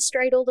to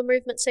demonstrate all the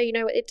movements so you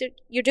know what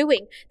you're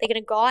doing. They're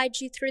going to guide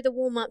you through the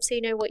warm-up so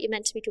you know what you're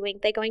meant to be doing.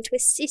 They're going to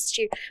assist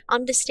you,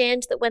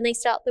 understand that when they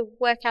start the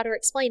workout or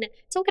explain it,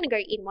 it's all going to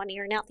go in one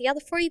ear and out the other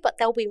for you, but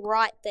they'll be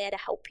right there to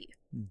help you.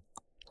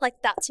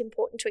 Like, that's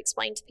important to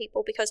explain to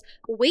people, because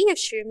we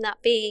assume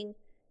that being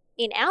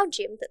in our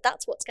gym that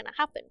that's what's going to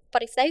happen.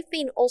 But if they've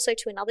been also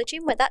to another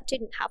gym where that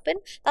didn't happen,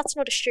 that's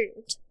not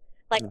assumed.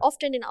 Like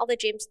often in other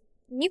gyms,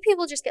 new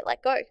people just get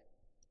let go.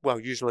 Well,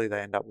 usually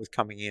they end up with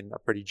coming in a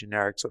pretty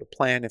generic sort of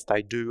plan, if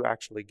they do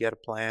actually get a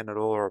plan at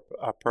all or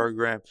a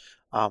program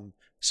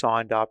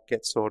signed up,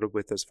 get sorted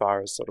with as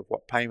far as sort of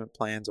what payment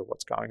plans or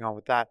what's going on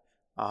with that.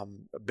 A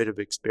bit of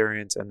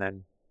experience, and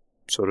then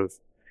sort of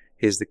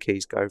here's the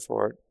keys, go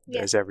for it.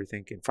 There's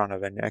everything in front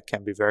of it, and it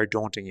can be very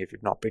daunting if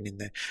you've not been in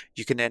there.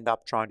 You can end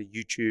up trying to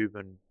YouTube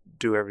and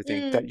do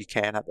everything that you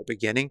can at the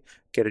beginning,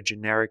 get a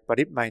generic, but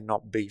it may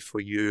not be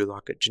for you.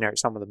 Like a generic,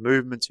 some of the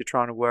movements you're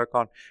trying to work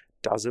on,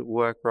 does it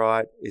work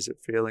right? Is it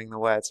feeling the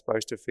way it's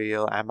supposed to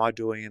feel? Am I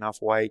doing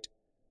enough weight?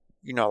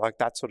 You know, like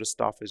that sort of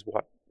stuff is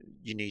what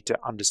you need to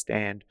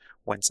understand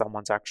when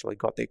someone's actually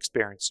got the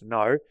experience to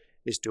know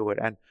is do it.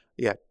 And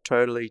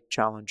totally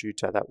challenge you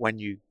to that when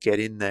you get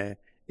in there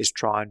is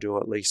try and do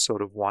at least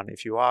sort of one.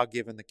 If you are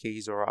given the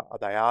keys or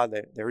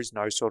there is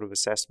no sort of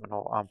assessment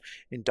or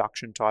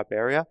induction type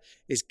area,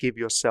 is give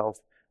yourself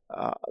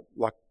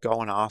like go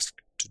and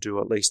ask to do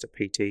at least a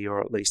PT or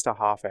at least a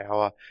half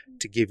hour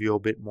to give you a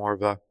bit more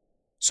of a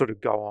sort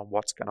of go on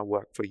what's going to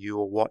work for you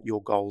or what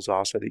your goals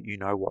are so that you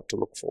know what to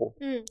look for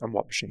and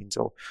what machines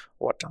or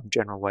what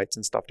general weights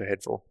and stuff to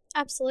head for.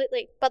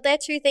 Absolutely. But they're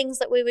two things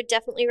that we would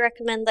definitely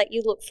recommend that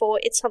you look for.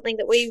 It's something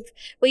that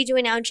we do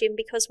in our gym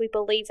because we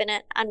believe in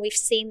it and we've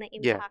seen the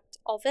impact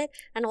of it,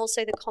 and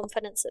also the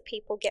confidence that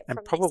people get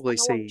from probably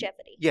this and the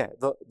longevity.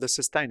 The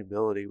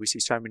sustainability. We see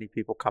so many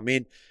people come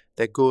in,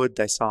 they're good,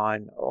 they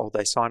sign up or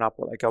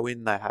they go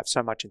in, they have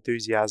so much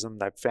enthusiasm,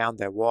 they've found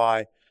their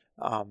why,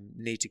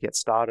 need to get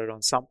started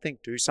on something,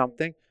 do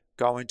something,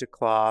 go into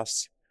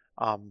class,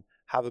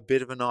 have a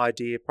bit of an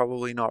idea,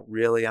 probably not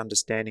really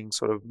understanding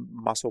sort of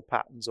muscle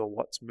patterns or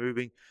what's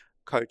moving.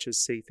 Coaches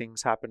see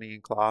things happening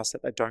in class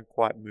that they don't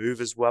quite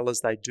move as well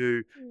as they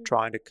do,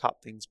 trying to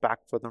cut things back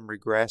for them,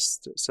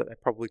 regress. So they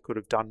probably could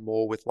have done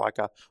more with like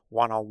a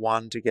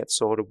one-on-one to get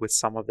sorted with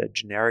some of their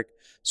generic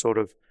sort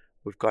of,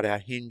 we've got our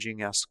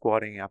hinging, our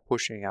squatting, our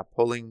pushing, our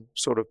pulling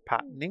sort of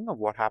patterning of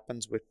what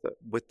happens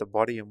with the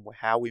body and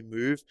how we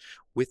move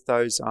with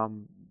those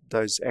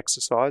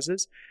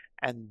exercises.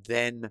 And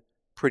then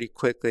pretty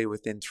quickly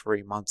within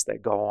 3 months they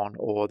go on,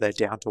 or they're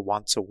down to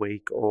once a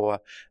week, or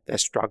they're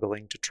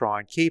struggling to try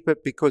and keep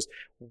it because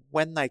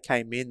when they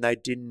came in they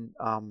didn't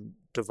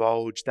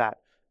divulge that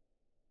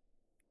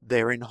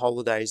they're in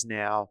holidays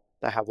now,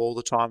 they have all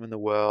the time in the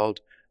world.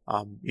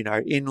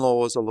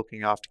 In-laws are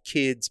looking after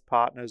kids,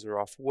 partners are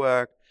off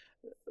work.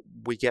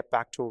 We get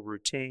back to a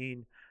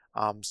routine.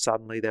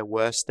 Suddenly their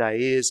worst day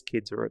is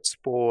kids are at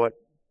sport.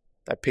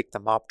 They pick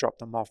them up, drop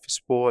them off for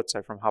sport.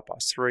 So from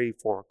 3:30,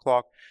 4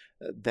 o'clock,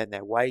 then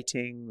they're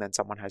waiting. Then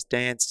someone has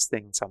dance,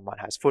 then someone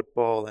has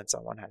football, then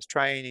someone has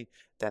training.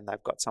 Then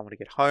they've got someone to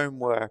get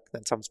homework.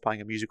 Then someone's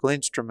playing a musical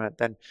instrument.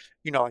 Then,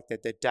 like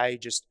their day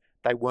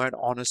they weren't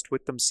honest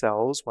with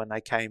themselves when they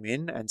came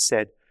in and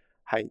said,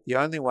 hey, the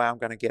only way I'm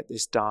going to get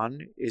this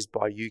done is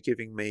by you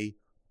giving me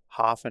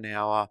half an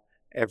hour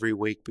every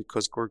week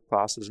because group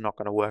class is not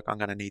going to work. I'm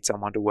going to need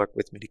someone to work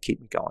with me to keep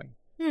me going.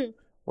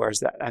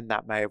 Whereas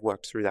that may have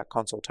worked through that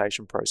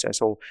consultation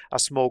process, or a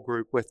small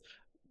group with,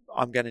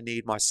 I'm going to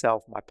need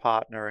myself, my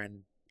partner,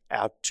 and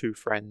our 2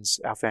 friends,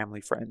 our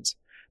family friends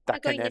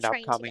that can end up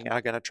coming and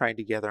are going to train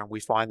together. And we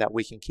find that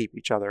we can keep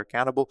each other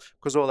accountable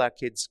because all our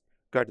kids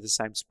go to the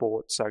same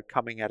sport. So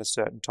coming at a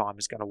certain time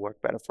is going to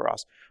work better for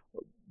us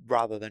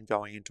rather than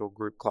going into a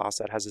group class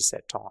that has a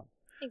set time.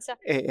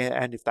 Exactly.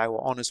 And if they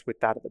were honest with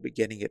that at the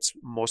beginning, it's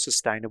more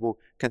sustainable.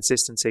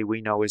 Consistency,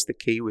 we know, is the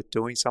key with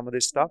doing some of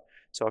this stuff.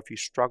 So if you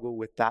struggle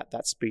with that,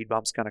 that speed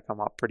bump's going to come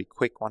up pretty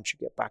quick once you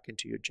get back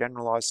into your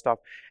generalized stuff.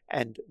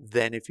 And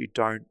then if you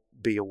don't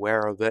be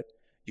aware of it,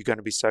 you're going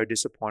to be so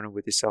disappointed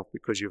with yourself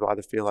because you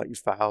either feel like you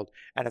failed,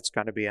 and it's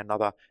going to be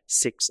another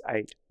 6,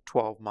 8,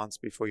 12 months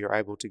before you're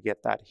able to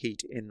get that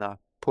heat in the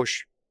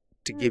push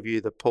to give you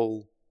the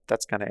pull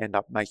that's going to end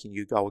up making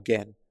you go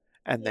again.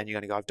 And then you're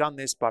going to go, I've done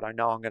this, but I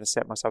know I'm going to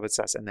set myself at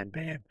success. And then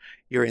bam,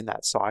 you're in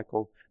that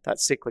cycle, that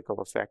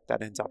cyclical effect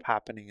that ends up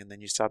happening. And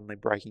then you're suddenly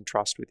breaking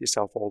trust with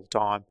yourself all the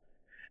time.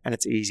 And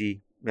it's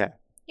easy. Yeah.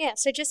 Yeah,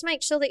 so just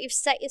make sure that you've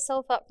set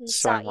yourself up from the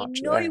So start. much,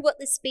 You know yeah. what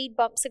the speed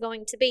bumps are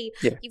going to be.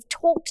 Yeah. You've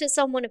talked to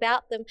someone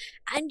about them,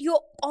 and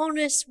you're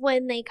honest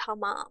when they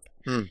come up.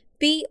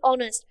 Be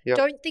honest. Yep.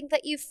 Don't think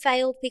that you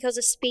failed because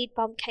a speed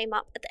bump came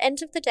up. At the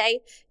end of the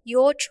day,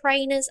 your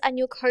trainers and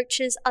your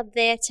coaches are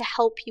there to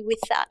help you with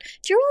that.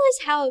 Do you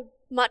realize how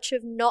much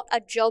of not a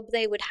job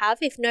they would have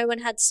if no one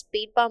had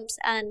speed bumps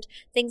and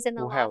things in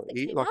their life that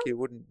came up? You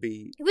wouldn't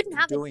be You wouldn't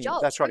have a doing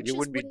job. That's right. Coaches You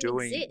wouldn't be wouldn't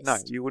doing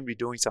exist. you wouldn't be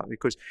doing something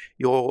because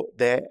you're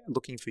there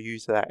looking for you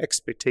to that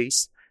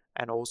expertise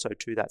and also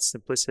to that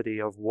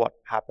simplicity of what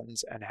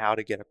happens and how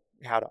to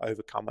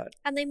overcome it.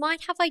 And they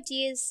might have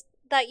ideas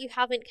that you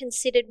haven't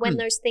considered when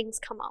those things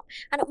come up.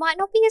 And it might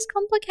not be as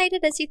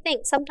complicated as you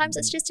think. Sometimes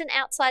it's just an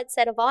outside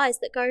set of eyes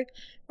that go,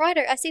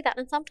 righto, I see that.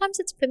 And sometimes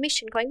it's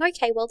permission going,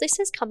 okay, well, this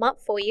has come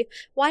up for you.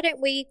 Why don't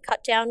we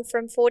cut down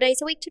from 4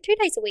 days a week to 2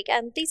 days a week?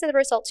 And these are the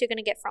results you're going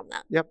to get from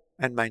that. Yep,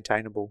 and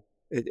maintainable.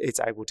 It's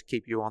able to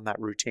keep you on that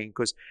routine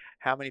because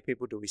how many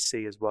people do we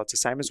see as well? It's the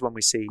same as when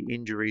we see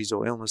injuries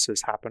or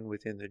illnesses happen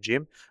within the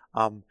gym,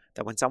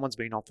 that when someone's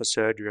been off for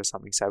surgery or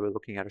something, say we're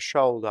looking at a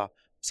shoulder,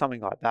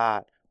 something like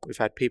that, we've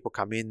had people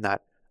come in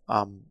that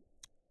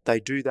they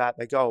do that,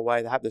 they go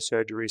away, they have the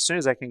surgery. As soon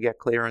as they can get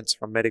clearance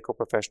from medical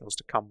professionals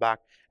to come back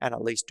and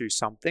at least do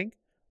something,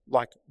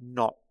 like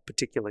not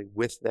particularly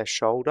with their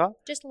shoulder,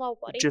 Just lower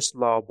body. just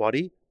lower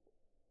body,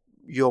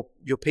 your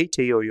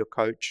PT or your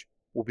coach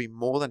will be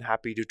more than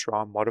happy to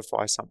try and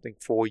modify something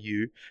for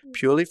you,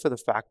 purely for the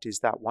fact is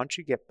that once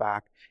you get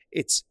back,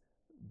 it's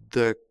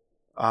the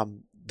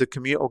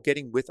commute or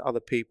getting with other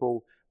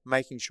people,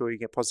 making sure you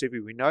get positivity.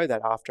 We know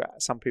that after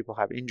some people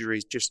have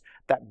injuries, just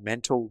that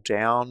mental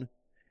down,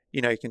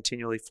 you're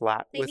continually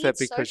flat They with need it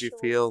because you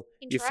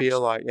social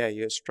feel like,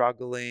 you're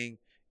struggling.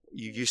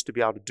 You used to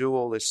be able to do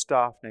all this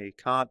stuff. Now you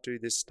can't do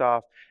this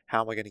stuff.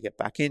 How am I going to get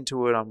back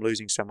into it? I'm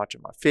losing so much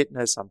of my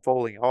fitness. I'm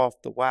falling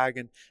off the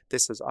wagon.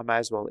 I may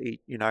as well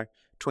eat,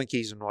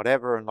 Twinkies and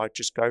whatever and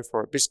just go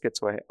for it. Biscuits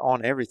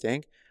on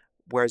everything.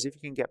 Whereas if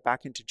you can get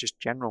back into just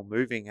general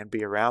moving and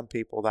be around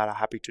people that are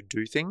happy to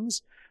do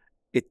things,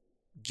 it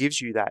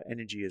gives you that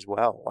energy as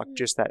well.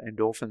 Just that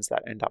endorphins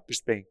that end up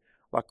just being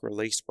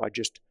released by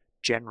just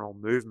general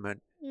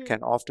movement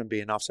can often be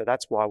enough. So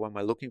that's why when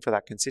we're looking for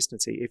that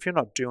consistency, if you're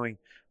not doing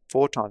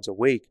 4 times a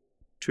week,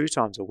 2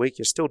 times a week,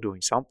 you're still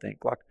doing something.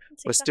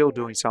 We're still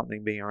doing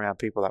something being around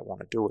people that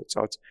want to do it.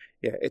 So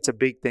it's a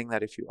big thing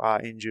that if you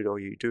are injured or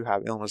you do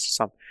have illness or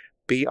something,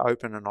 be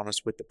open and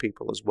honest with the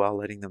people as well,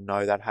 letting them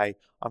know that, hey,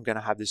 I'm going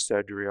to have this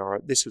surgery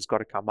or this has got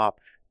to come up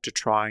to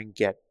try and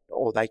get,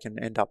 or they can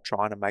end up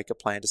trying to make a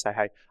plan to say,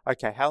 hey,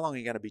 okay, how long are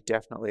you going to be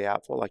definitely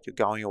out for? You're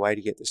going away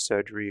to get this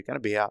surgery, you're going to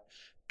be out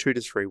 2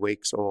 to 3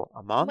 weeks or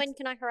a month. When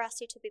can I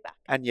harass you to be back?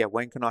 And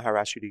when can I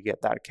harass you to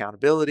get that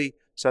accountability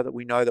so that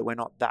we know that we're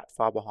not that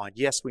far behind?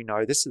 Yes, we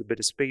know this is a bit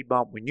of speed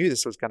bump. We knew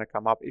this was going to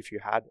come up if you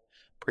had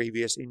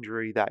previous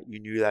injury, that you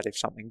knew that if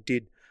something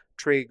did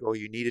trigger or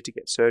you needed to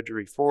get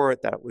surgery for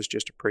it, that it was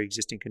just a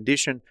pre-existing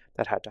condition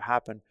that had to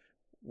happen.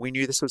 We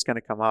knew this was going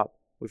to come up.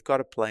 We've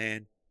got a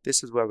plan.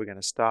 This is where we're going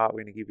to start.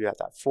 We're going to give you at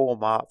that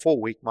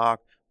 4-week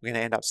mark. We're going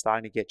to end up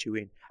starting to get you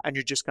in. And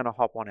you're just going to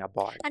hop on our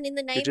bike. And in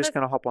the name You're just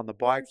going to hop on the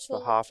bike for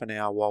brutal- half an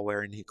hour while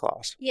we're in here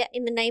class. Yeah,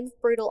 in the name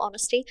of brutal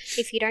honesty,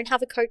 if you don't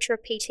have a coach or a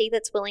PT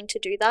that's willing to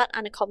do that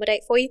and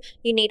accommodate for you,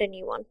 you need a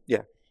new one.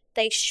 Yeah.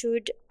 They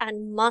should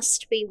and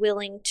must be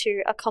willing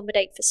to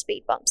accommodate for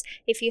speed bumps.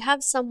 If you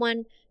have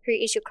someone who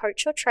is your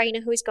coach or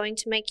trainer who is going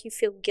to make you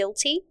feel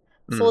guilty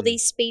for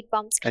these speed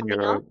bumps coming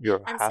up you're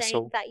a and hassle.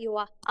 saying that you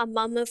are a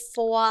mum of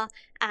 4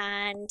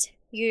 and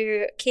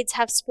your kids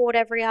have sport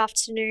every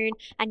afternoon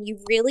and you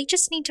really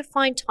just need to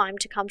find time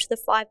to come to the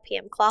 5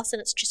 p.m. class and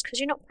it's just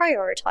because you're not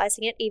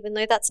prioritizing it, even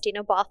though that's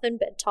dinner, bath and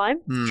bedtime.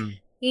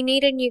 You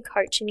need a new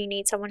coach and you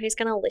need someone who's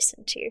going to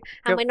listen to you.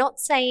 And we're not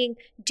saying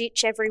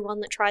ditch everyone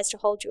that tries to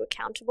hold you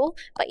accountable,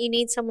 but you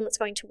need someone that's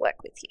going to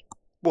work with you.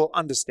 Well,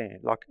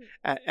 understand,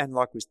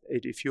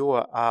 if you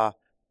are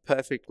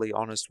perfectly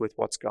honest with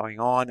what's going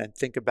on and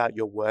think about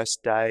your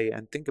worst day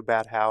and think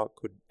about how it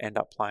could end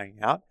up playing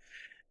out,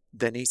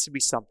 there needs to be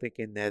something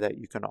in there that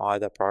you can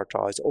either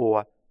prioritize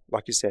or,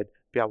 like you said,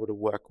 be able to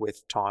work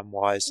with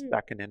time-wise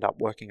that can end up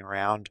working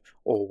around,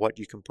 or what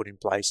you can put in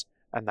place,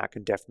 and that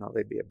can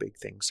definitely be a big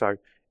thing. So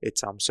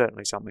it's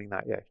certainly something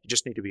that, you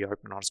just need to be open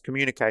and honest.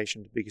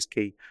 Communication is the biggest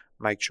key.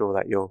 Make sure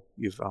that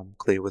you've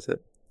clear with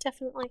it.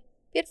 Definitely.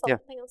 Beautiful. Yeah.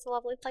 I think that's a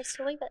lovely place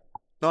to leave it.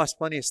 Nice,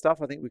 plenty of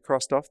stuff. I think we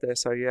crossed off there.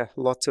 So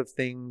lots of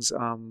things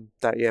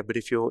but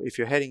if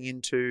you're heading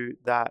into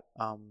that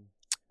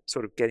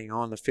sort of getting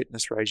on the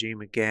fitness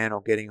regime again,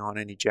 or getting on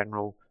any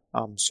general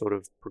sort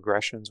of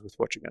progressions with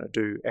what you're going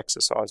to do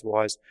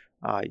exercise-wise,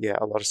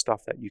 a lot of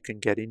stuff that you can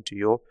get into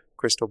your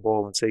crystal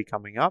ball and see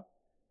coming up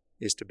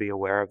is to be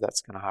aware of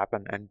that's going to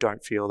happen, and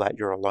don't feel that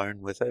you're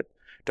alone with it.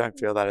 Don't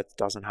feel that it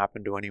doesn't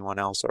happen to anyone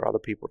else or other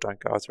people don't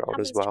go through it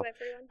as well.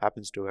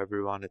 Happens to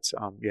everyone. It's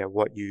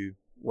what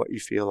you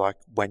feel like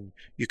when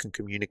you can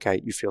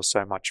communicate. You feel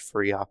so much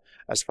freer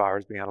as far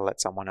as being able to let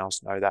someone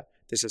else know that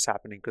this is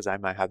happening, because they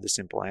may have the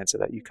simple answer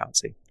that you can't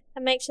see.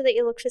 And make sure that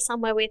you look for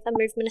somewhere with a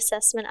movement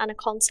assessment and a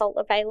consult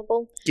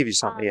available. Give you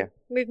something,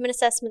 Movement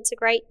assessments are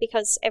great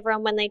because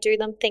everyone, when they do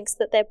them, thinks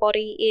that their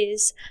body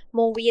is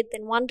more weird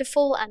than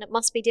wonderful, and it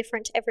must be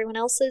different to everyone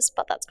else's.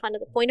 But that's kind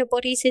of the point of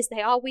bodies, is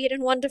they are weird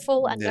and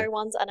wonderful, and no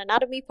one's an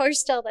anatomy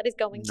poster that is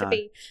going to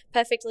be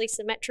perfectly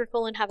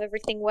symmetrical and have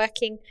everything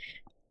working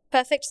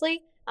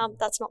perfectly.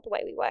 That's not the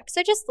way we work.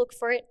 So just look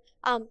for it.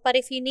 But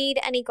if you need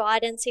any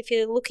guidance, if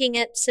you're looking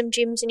at some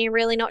gyms and you're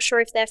really not sure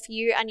if they're for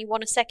you and you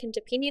want a second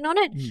opinion on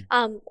it,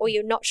 or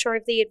you're not sure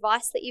of the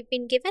advice that you've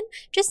been given,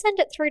 just send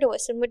it through to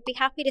us and we'd be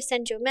happy to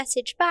send you a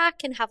message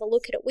back and have a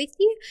look at it with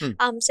you.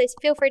 So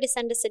feel free to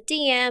send us a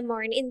DM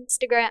or an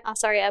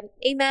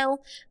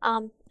email.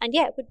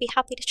 We'd be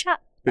happy to chat.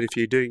 But if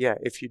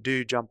you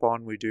do jump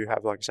on, we do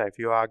have, like I say, if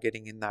you are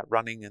getting in that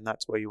running and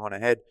that's where you want to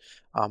head,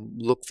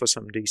 look for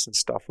some decent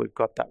stuff. We've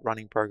got that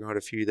running program, got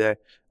a few there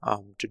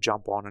to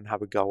jump on and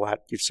have a go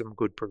at, give some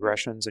good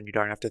progressions, and you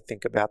don't have to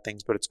think about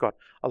things, but it's got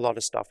a lot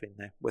of stuff in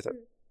there with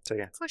it. So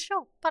yeah. For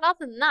sure. But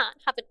other than that,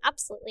 have an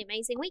absolutely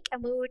amazing week,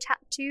 and we will chat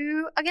to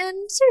you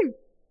again soon.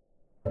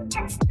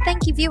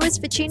 Thank you, viewers,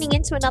 for tuning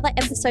in to another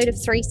episode of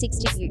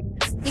 360 View.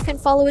 You can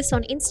follow us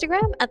on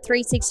Instagram at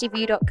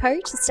 360view.co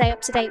to stay up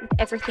to date with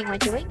everything we're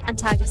doing, and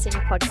tag us in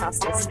your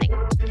podcast listening.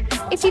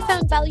 If you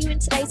found value in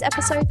today's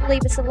episode,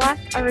 leave us a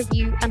like, a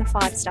review, and a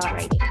 5-star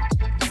rating.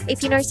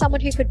 If you know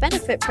someone who could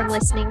benefit from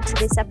listening to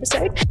this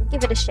episode,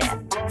 give it a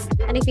share.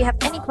 And if you have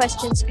any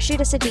questions, shoot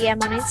us a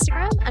DM on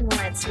Instagram and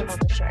we'll answer them on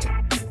the show.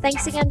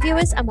 Thanks again,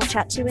 viewers, and we'll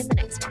chat to you in the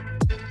next one.